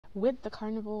With the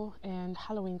carnival and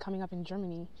Halloween coming up in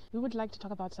Germany, we would like to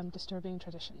talk about some disturbing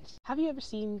traditions. Have you ever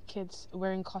seen kids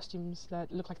wearing costumes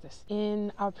that look like this?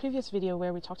 In our previous video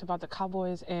where we talked about the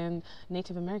cowboys and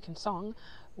Native American song,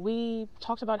 we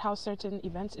talked about how certain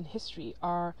events in history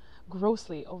are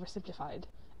grossly oversimplified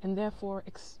and therefore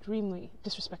extremely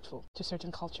disrespectful to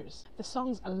certain cultures. The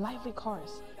song's lively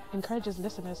chorus encourages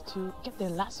listeners to get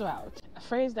their lasso out, a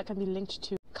phrase that can be linked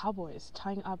to cowboys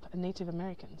tying up Native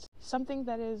Americans, something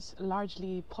that is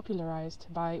largely popularized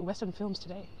by Western films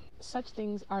today. Such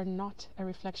things are not a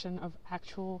reflection of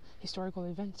actual historical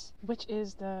events, which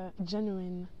is the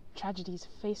genuine tragedies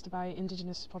faced by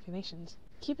indigenous populations.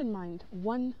 Keep in mind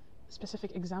one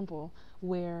specific example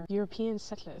where European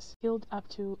settlers killed up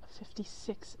to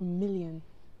 56 million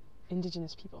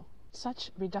indigenous people.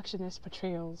 Such reductionist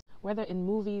portrayals, whether in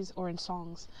movies or in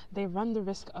songs, they run the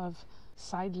risk of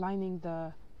sidelining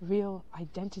the real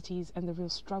identities and the real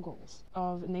struggles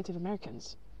of Native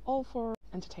Americans, all for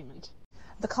entertainment.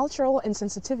 The cultural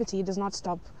insensitivity does not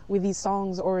stop with these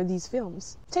songs or these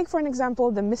films. Take for an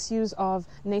example the misuse of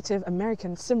Native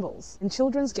American symbols in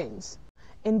children's games.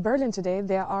 In Berlin today,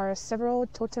 there are several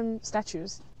totem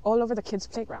statues all over the kids'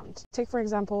 playground. Take for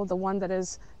example the one that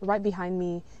is right behind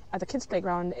me at the kids'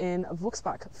 playground in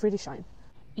Wuchsbach, Friedrichshain.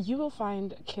 You will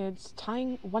find kids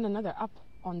tying one another up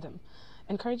on them.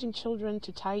 Encouraging children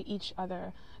to tie each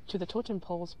other to the totem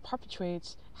poles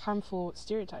perpetuates harmful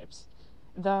stereotypes.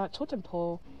 The totem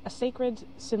pole, a sacred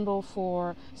symbol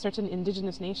for certain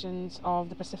indigenous nations of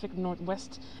the Pacific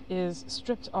Northwest, is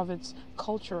stripped of its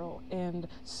cultural and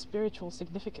spiritual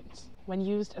significance when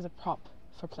used as a prop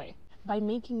for play. By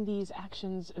making these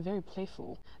actions very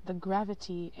playful, the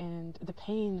gravity and the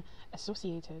pain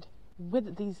associated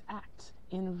with these acts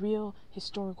in real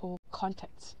historical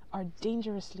contexts are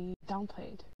dangerously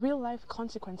downplayed. Real-life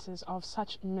consequences of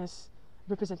such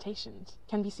misrepresentations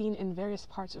can be seen in various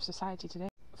parts of society today.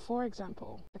 For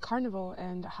example, the carnival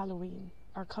and Halloween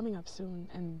are coming up soon,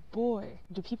 and boy,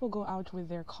 do people go out with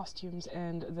their costumes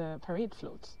and the parade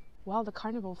floats. While the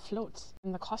carnival floats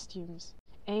and the costumes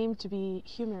aim to be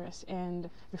humorous and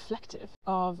reflective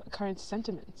of current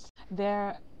sentiments,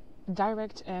 their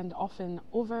direct and often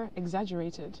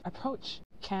over-exaggerated approach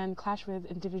can clash with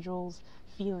individuals'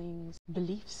 feelings,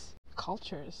 beliefs,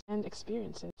 cultures, and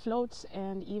experiences. Floats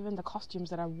and even the costumes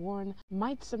that are worn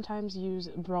might sometimes use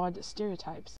broad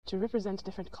stereotypes to represent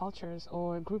different cultures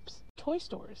or groups. Toy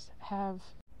stores have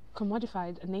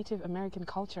commodified Native American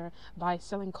culture by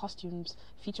selling costumes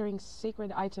featuring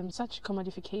sacred items. Such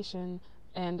commodification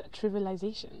and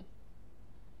trivialization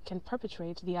can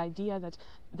perpetuate the idea that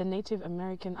the Native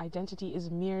American identity is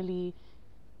merely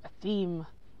a theme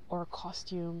or a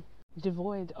costume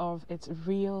devoid of its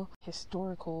real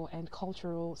historical and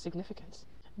cultural significance.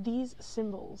 These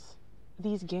symbols,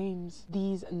 these games,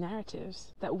 these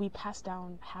narratives that we pass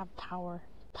down have power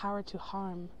to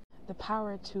harm, the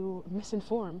power to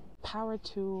misinform, power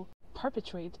to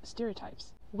perpetuate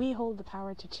stereotypes. We hold the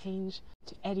power to change,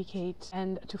 to educate,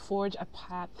 and to forge a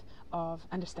path of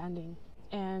understanding,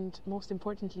 and most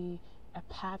importantly, a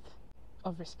path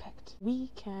of respect.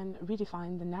 We can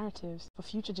redefine the narratives for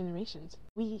future generations.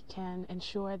 We can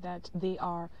ensure that they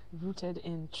are rooted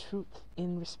in truth,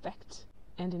 in respect,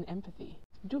 and in empathy.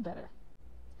 Do better.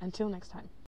 Until next time.